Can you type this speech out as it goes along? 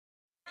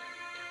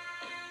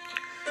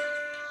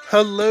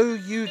Hello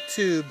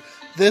YouTube,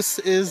 this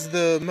is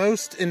the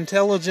most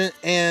intelligent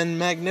and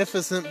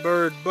magnificent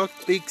bird, Buck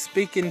Beak,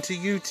 speaking to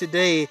you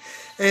today.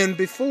 And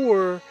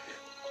before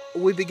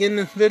we begin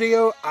this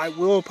video, I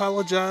will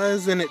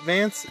apologize in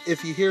advance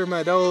if you hear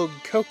my dog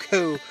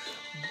Coco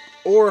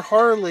or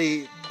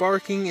Harley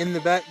barking in the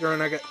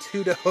background. I got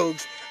two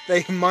dogs.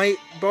 They might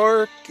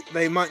bark,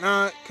 they might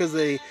not, because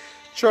a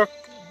truck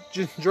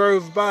just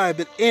drove by.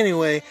 But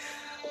anyway,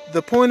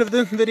 the point of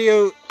this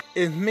video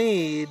is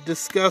me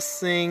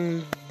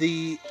discussing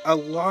the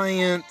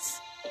Allegiance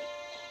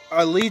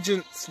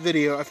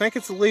video. I think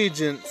it's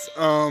Allegiance.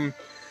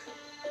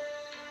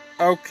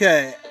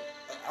 Okay.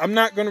 I'm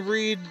not going to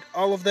read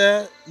all of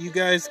that. You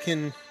guys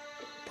can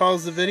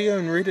pause the video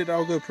and read it.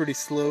 I'll go pretty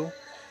slow,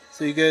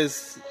 so you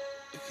guys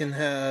can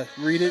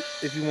read it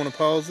if you want to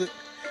pause it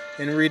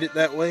and read it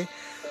that way.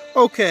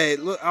 Okay,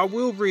 look, I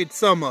will read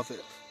some of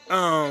it.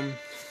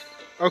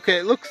 Okay,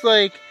 it looks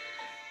like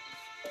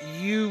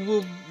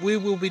we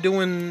will be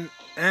doing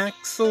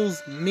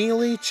Axel's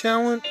Melee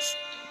Challenge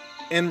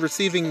and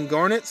receiving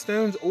Garnet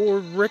Stones, or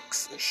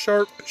Rick's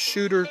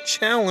Sharpshooter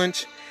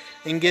Challenge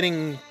and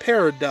getting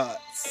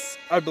Paradots.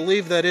 I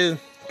believe that is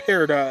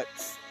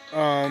Paradots.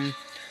 The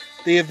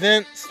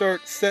event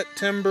starts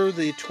September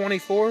the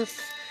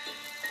 24th,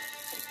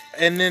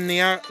 and then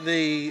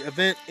the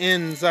event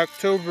ends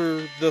October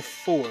the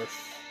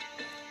 4th.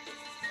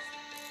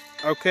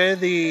 Okay,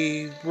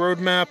 the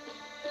roadmap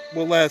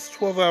will last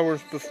 12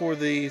 hours before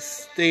the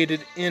stated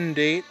end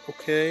date.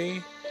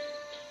 Okay.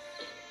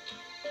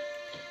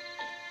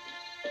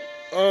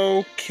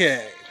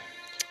 Okay.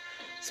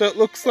 So it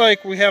looks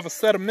like we have a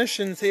set of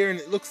missions here, and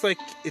it looks like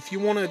if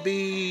you want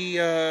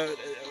to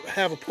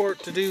have a part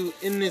to do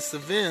in this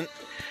event,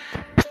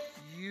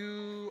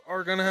 you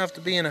are going to have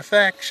to be in a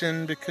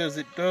faction, because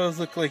it does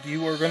look like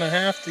you are going to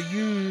have to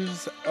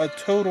use a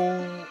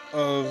total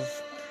of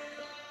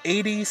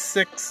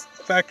 86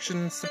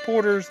 faction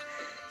supporters.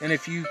 And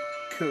if you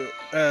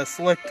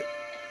select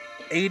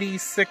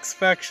 86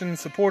 faction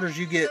supporters,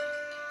 you get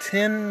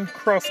 10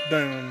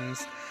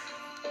 crossbones.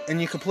 And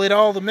you complete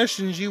all the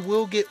missions, you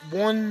will get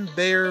one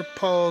bear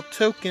paw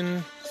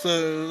token.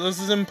 So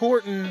this is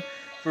important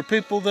for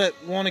people that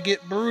want to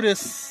get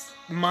Brutus,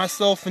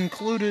 myself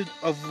included,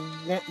 of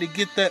wanting to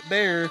get that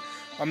bear.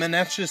 I mean,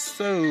 that's just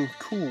so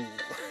cool.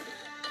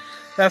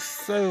 That's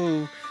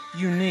so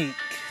unique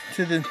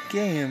to the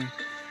game.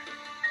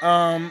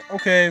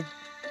 Okay.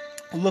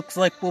 Looks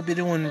like we'll be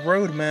doing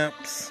road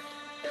maps.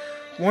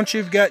 Once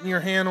you've gotten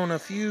your hand on a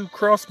few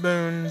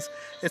crossbones,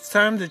 it's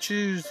time to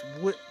choose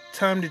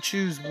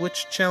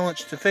which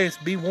challenge to face.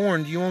 Be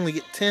warned, you only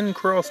get 10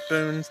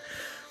 crossbones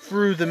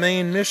through the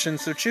main mission,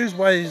 so choose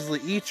wisely.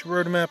 Each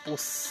road map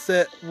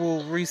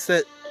will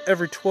reset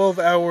every 12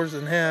 hours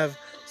and have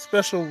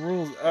special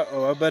rules.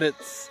 I bet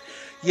it's...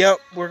 Yep,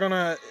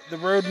 the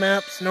road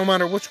maps, no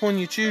matter which one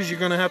you choose, you're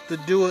gonna have to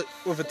do it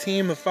with a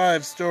team of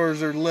 5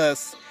 stars or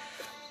less.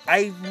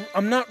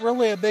 I'm not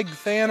really a big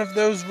fan of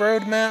those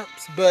road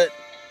maps, but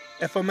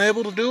if I'm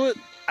able to do it,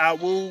 I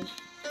will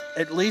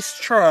at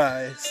least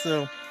try.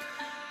 So,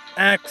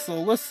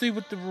 Axel, let's see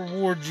what the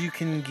rewards you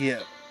can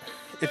get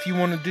if you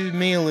want to do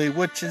melee,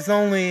 which is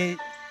only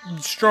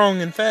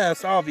strong and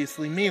fast,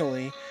 obviously,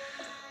 melee.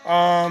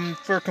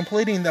 For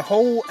completing the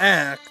whole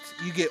act,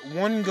 you get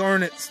 1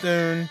 Garnet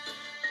Stone,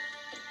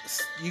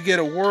 you get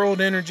a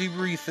World Energy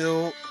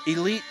Refill,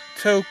 Elite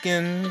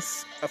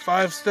Tokens, a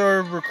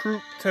 5-star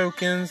Recruit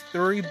Tokens,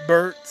 3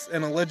 Berts,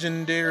 and a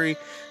Legendary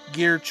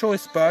Gear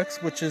Choice Box,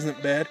 which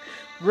isn't bad.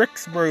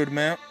 Rick's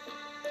Roadmap,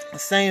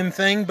 same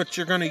thing, but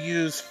you're going to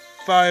use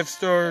 5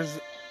 stars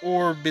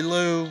or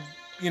below,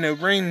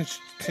 range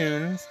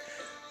tunes.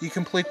 You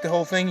complete the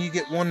whole thing, you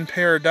get 1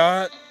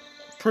 Paradot.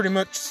 Pretty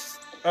much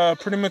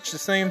the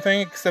same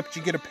thing, except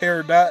you get a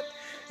Paradot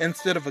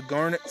instead of a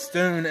Garnet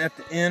Stone at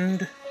the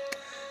end.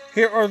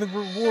 Here are the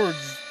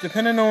rewards.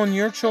 Depending on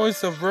your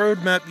choice of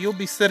roadmap, you'll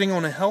be sitting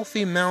on a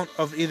healthy amount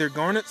of either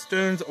Garnet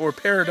Stones or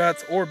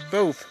Paradots, or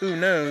both. Who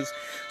knows?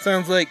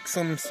 Sounds like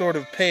some sort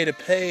of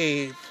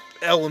pay-to-pay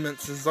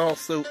elements is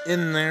also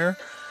in there.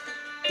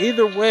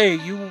 Either way,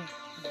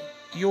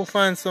 you'll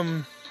find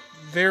some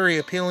very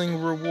appealing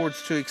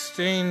rewards to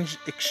exchange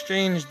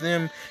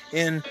them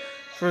in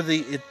for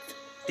the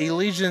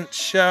Allegiance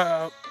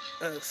shop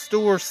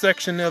store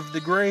section of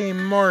the gray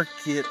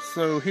market.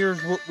 So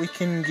here's what we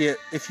can get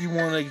if you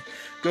want to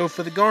go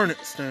for the Garnet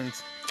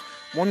Stones.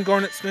 1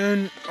 Garnet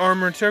Stone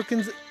armor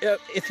tokens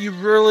if you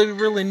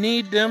really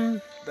need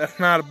them. That's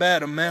not a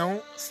bad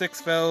amount.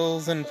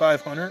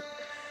 6,500.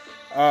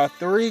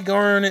 3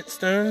 Garnet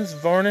Stones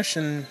varnish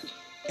and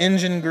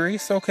engine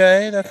grease.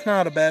 Okay, that's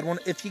not a bad one.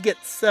 If you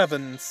get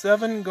 7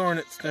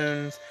 Garnet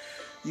Stones,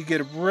 you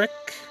get a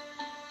Rick,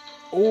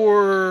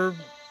 or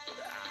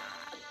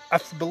I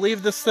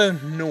believe this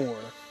is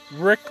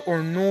Rick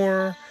or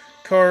Nor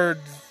cards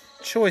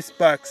choice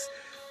box.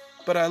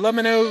 But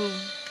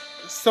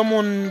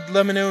someone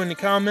let me know in the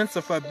comments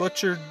if I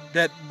butchered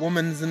that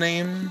woman's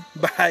name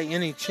by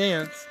any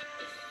chance.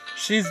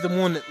 She's the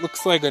one that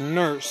looks like a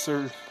nurse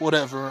or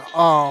whatever.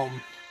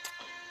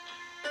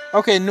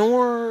 Okay,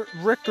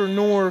 Rick or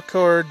Nor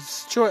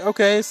cards.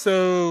 Okay,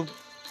 so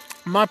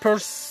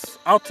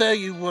I'll tell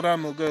you what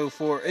I'm gonna go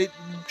for. It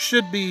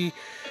should be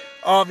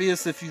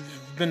obvious if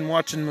you've been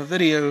watching my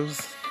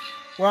videos.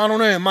 Well, I don't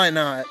know, it might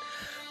not.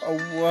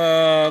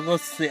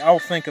 Let's see, I'll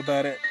think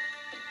about it.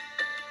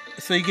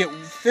 So you get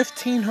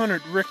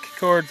 1,500 Rick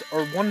cards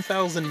or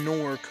 1,000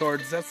 Nor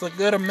cards. That's a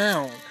good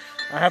amount,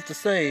 I have to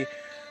say.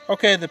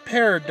 Okay, the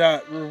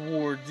Peridot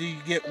rewards. You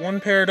get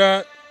one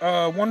Peridot,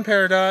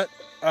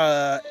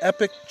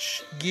 Epic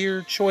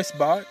Gear Choice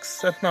Box.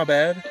 That's not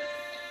bad.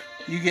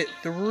 You get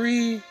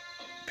 3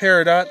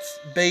 Peridots,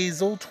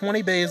 Basil,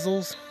 20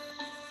 Basils.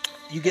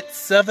 You get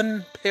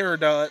 7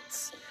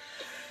 Peridots.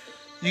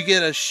 You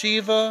get a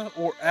Shiva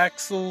or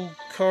Axel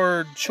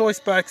card choice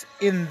box.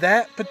 In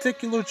that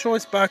particular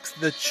choice box,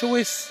 the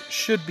choice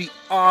should be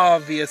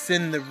obvious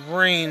in the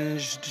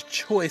ranged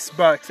choice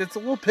box. It's a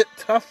little bit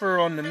tougher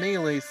on the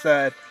melee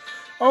side.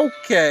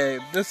 Okay,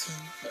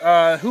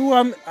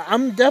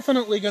 I'm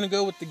definitely going to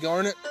go with the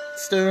Garnet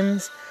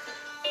Stones.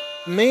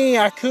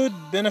 I could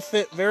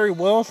benefit very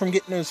well from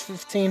getting those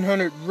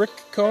 1,500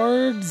 Rick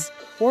cards,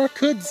 or I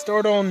could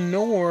start on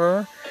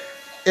Nor,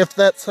 if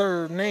that's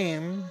her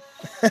name.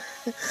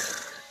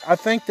 I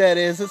think that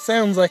is. It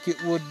sounds like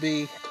it would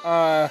be.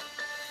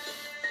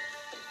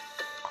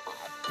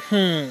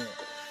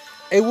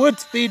 It would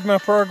speed my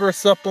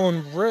progress up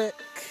on Rick.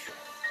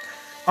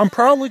 I'm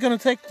probably going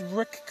to take the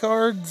Rick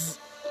cards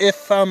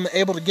if I'm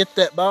able to get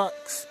that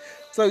box.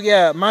 So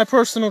yeah, my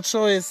personal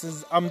choice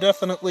is I'm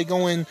definitely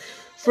going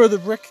for the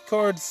Rick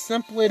cards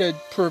simply to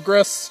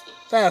progress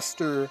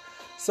faster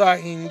so I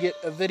can get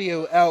a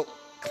video out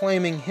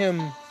claiming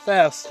him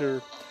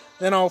faster.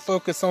 Then I'll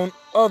focus on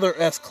other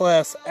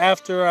S-Class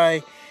after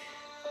I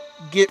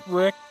get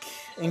Rick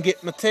and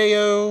get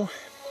Mateo.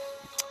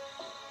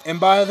 And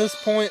by this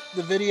point,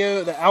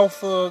 the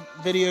alpha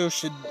video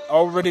should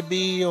already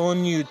be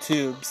on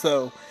YouTube.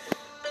 So,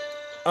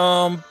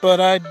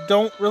 but I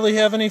don't really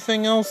have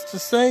anything else to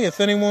say. If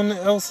anyone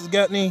else has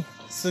got any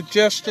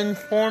suggestions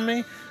for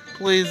me,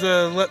 please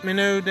let me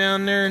know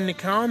down there in the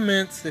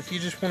comments. If you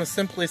just want to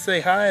simply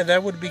say hi,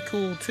 that would be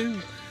cool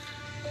too.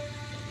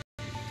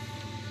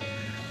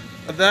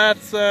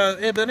 That's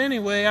it. But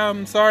anyway,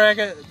 I'm sorry I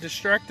got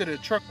distracted. A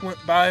truck went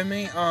by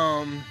me.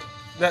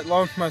 That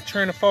lost my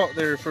train of thought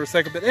there for a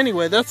second. But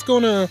anyway, that's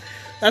gonna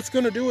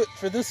do it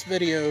for this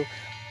video.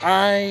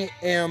 I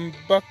am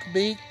Buck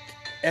Beak,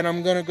 and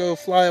I'm gonna go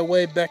fly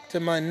away back to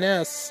my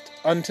nest.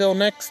 Until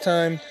next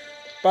time,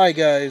 bye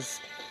guys.